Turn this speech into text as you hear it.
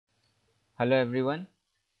Hello everyone,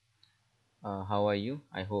 how are you?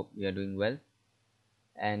 I hope you are doing well.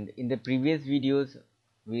 And in the previous videos,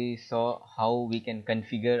 we saw how we can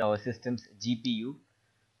configure our system's GPU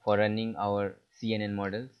for running our CNN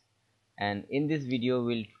models. And in this video,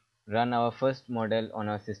 we'll run our first model on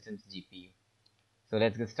our system's GPU. So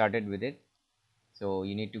let's get started with it. So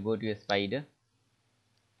you need to go to your Spider,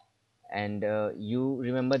 and you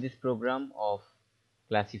remember this program of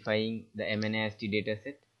classifying the MNIST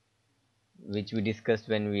dataset, which we discussed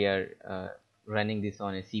when we are running this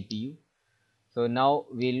on a CPU. So now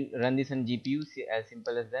we'll run this on GPU. As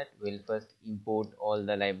simple as that. We'll first import all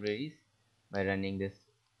the libraries by running this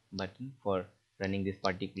button for running this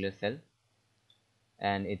particular cell,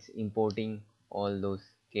 and it's importing all those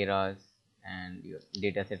keras and your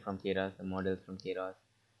dataset from keras, the models from keras,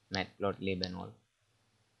 matplotlib and all.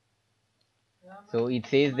 So it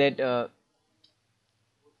says that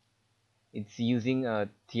it's using a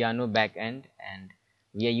Theano backend, and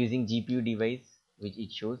we are using GPU device, which it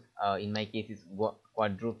shows. In my case, is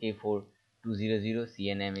Quadro K4200.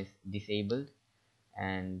 CNM is disabled,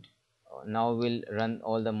 and now we'll run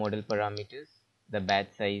all the model parameters, the batch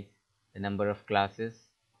size, the number of classes,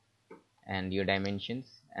 and your dimensions,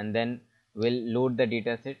 and then we'll load the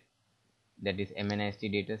dataset, that is MNIST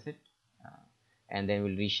dataset, uh, and then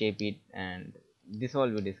we'll reshape it, and this all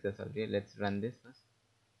we discussed already. Let's run this first.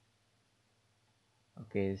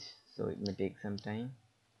 Okay, so it may take some time.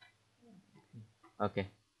 Okay,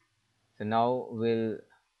 so now we'll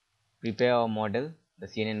prepare our model, the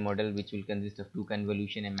CNN model, which will consist of two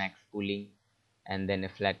convolution, a max pooling, and then a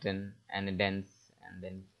flatten and a dense,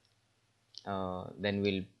 and then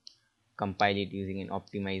we'll compile it using an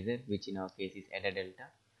optimizer, which in our case is Ada Delta.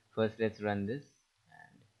 First, let's run this,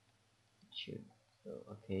 and it should. So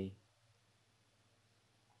okay,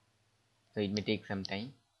 so it may take some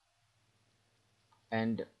time.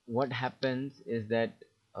 And what happens is that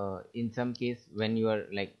in some case, when you are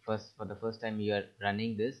like for the first time you are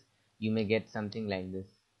running this, you may get something like this.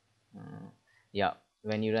 Yeah,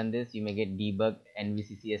 when you run this, you may get debug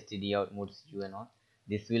nvcc std out mode u and all.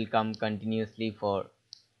 This will come continuously for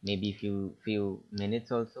maybe few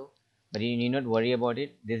minutes also, but you need not worry about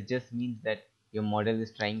it. This just means that your model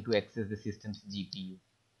is trying to access the system's GPU.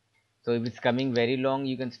 So if it's coming very long,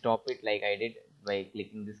 you can stop it like I did by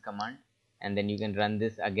clicking this command, and then you can run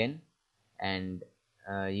this again, and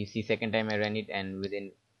you see second time I ran it, and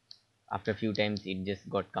within after a few times it just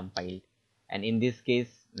got compiled. And in this case,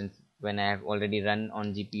 when I have already run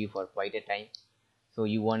on GPU for quite a time, so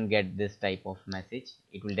you won't get this type of message.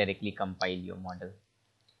 It will directly compile your model.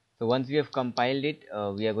 So once we have compiled it,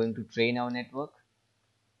 we are going to train our network,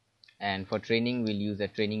 and for training we'll use a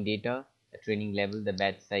training data, the training level, the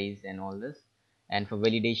batch size and all this. And for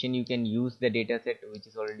validation, you can use the dataset which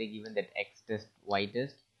is already given, that X test, Y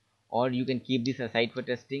test, or you can keep this aside for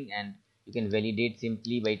testing, and you can validate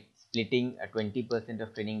simply by splitting a 20%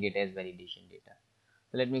 of training data as validation data.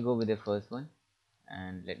 So let me go with the first one,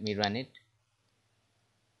 and let me run it.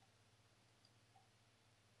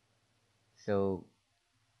 So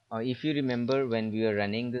if you remember, when we were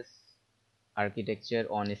running this architecture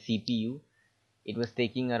on a CPU, it was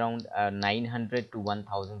taking around 900 to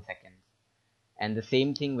 1000 seconds. And the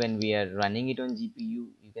same thing when we are running it on GPU,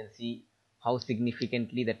 you can see how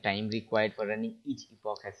significantly the time required for running each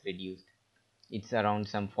epoch has reduced. It's around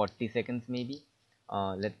some 40 seconds maybe.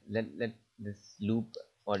 Let this loop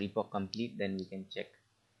or epoch complete, then we can check,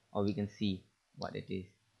 or we can see what it is.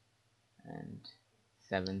 And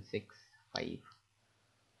 7 6 5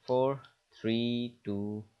 4 3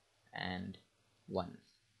 2 and 1.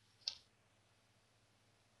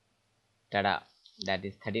 Tada! That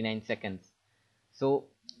is 39 seconds. So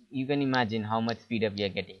you can imagine how much speed up we are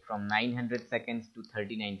getting from 900 seconds to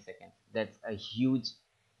 39 seconds. That's a huge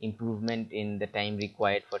improvement in the time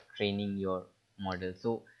required for training your model.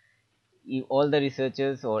 So all the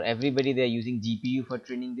researchers or everybody, they are using GPU for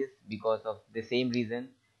training this because of the same reason,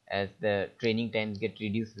 as the training times get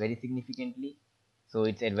reduced very significantly. So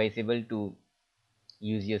it's advisable to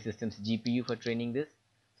use your system's GPU for training this.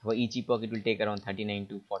 For each epoch, it will take around 39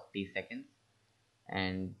 to 40 seconds.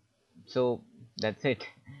 And so that's it.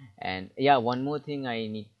 And yeah, one more thing I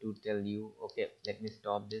need to tell you. Okay, let me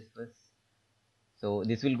stop this first. So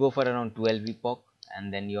this will go for around 12 epoch,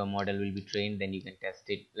 and then your model will be trained, then you can test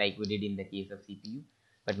it like we did in the case of CPU.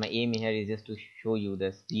 But my aim here is just to show you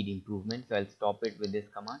the speed improvement, so I'll stop it with this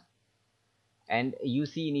command. And you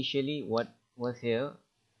see initially what was here,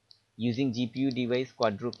 using GPU device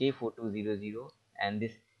Quadro K4200, and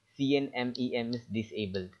this CNMEM is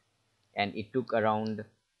disabled, and it took around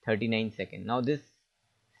 39 seconds. Now this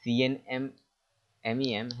CNMEM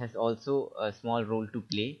has also a small role to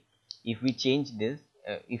play, if we change this,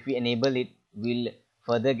 if we enable it, we'll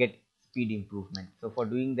further get speed improvement. So for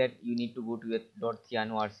doing that, you need to go to your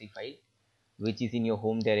 .cyano.rc file, which is in your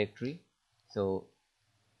home directory. So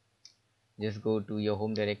just go to your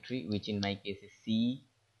home directory, which in my case is C,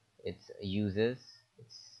 it's users,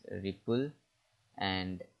 it's REPL,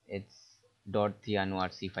 and it's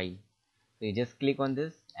 .cyano.rc file. So you just click on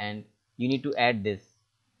this, and you need to add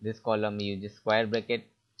this column. You just square bracket,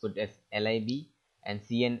 put as lib and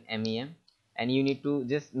CNMEM, and you need to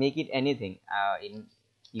just make it anything.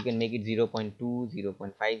 You can make it 0.2,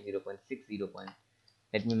 0.5, 0.6, 0.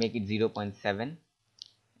 Let me make it 0.7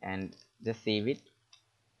 and just save it.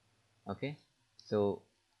 Okay, so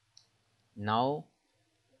now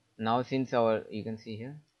since our, you can see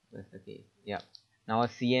here, that's the case. Yeah, now our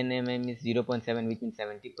CNMM is 0.7, which means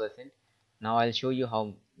 70%. Now I'll show you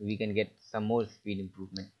how we can get some more speed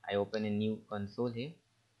improvement. I open a new console here,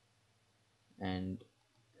 and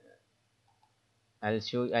I'll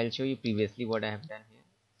show you previously what I have done here.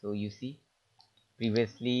 So you see,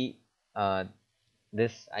 previously uh,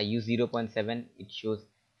 this I use 0.7. It shows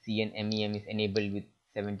CNMEM is enabled with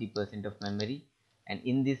 70% of memory, and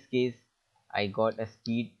in this case I got a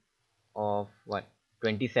speed of what,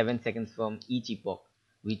 27 seconds from each epoch,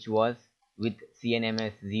 which was with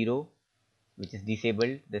CNMS 0, which is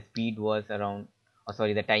disabled. The speed was around, oh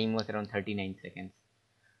sorry, the time was around 39 seconds.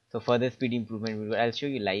 So further speed improvement, I'll show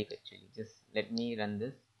you live actually. Just let me run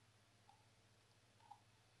this.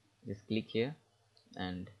 Just click here,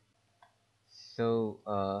 and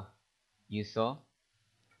so you saw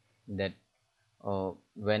that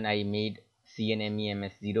when I made CNMEM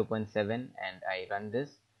as 0.7 and I run this,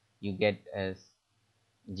 you get as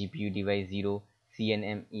GPU device 0,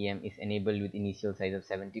 CNMEM is enabled with initial size of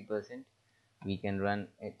 70%. We can run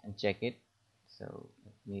it and check it. So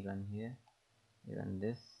let me run here, run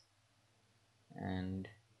this, and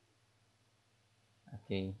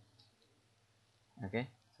okay,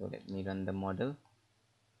 so let me run the model,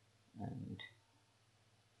 and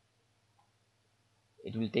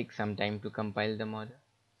it will take some time to compile the model,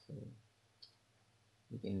 so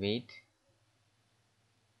we can wait.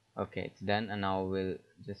 Okay, it's done, and now we'll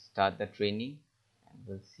just start the training and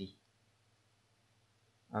we'll see.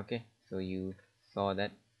 Okay, so you saw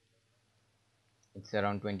that it's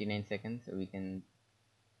around 29 seconds, so we can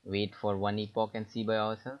wait for one epoch and see by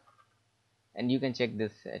ourselves, and you can check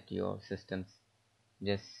this at your systems.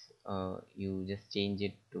 Just you just change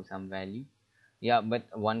it to some value. Yeah, but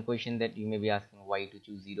one question that you may be asking, why to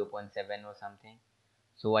choose 0.7 or something.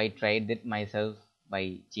 So I tried that myself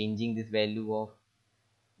by changing this value of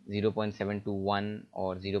 0.7 to 1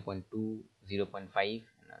 or 0.2, 0.5.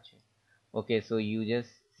 Okay, so you just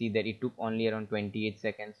see that it took only around 28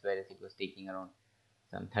 seconds, whereas it was taking around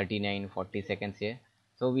some 39-40 seconds here.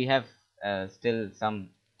 So we have still some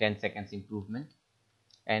 10 seconds improvement,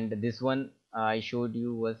 and this one I showed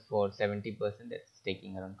you was for 70%, that's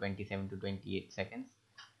taking around 27 to 28 seconds.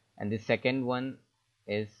 And the second one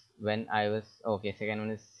is when I was, okay, second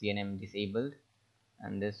one is CNM disabled,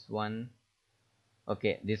 and this one,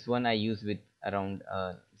 okay, this one I use with around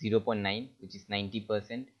 0.9, which is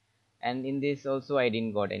 90%, and in this also I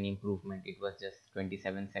didn't got any improvement, it was just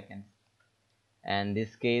 27 seconds. And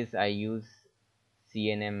this case I use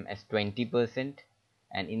CNM as 20%,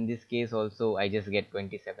 and in this case also I just get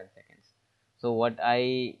 27 seconds. So what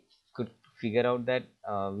I could figure out that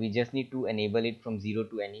we just need to enable it from 0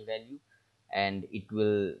 to any value, and it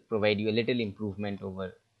will provide you a little improvement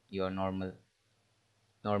over your normal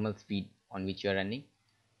speed on which you are running.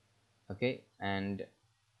 Okay, and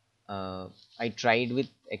I tried with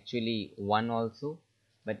actually 1 also,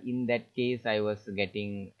 but in that case I was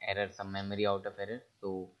getting error, some memory out of error,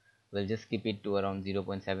 so we'll just skip it to around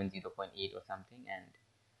 0.7, 0.8 or something, and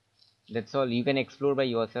that's all. You can explore by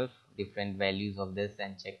yourself different values of this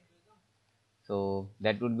and check. So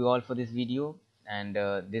that would be all for this video, and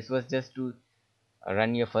this was just to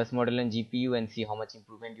run your first model on GPU and see how much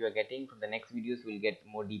improvement you are getting. From the next videos we'll get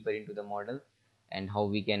more deeper into the model and how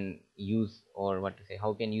we can use, or what to say,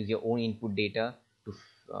 how can use your own input data to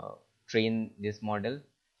train this model,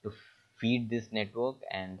 to feed this network,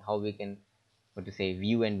 and how we can, what to say,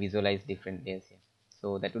 view and visualize different layers here.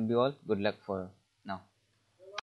 So that would be all. Good luck for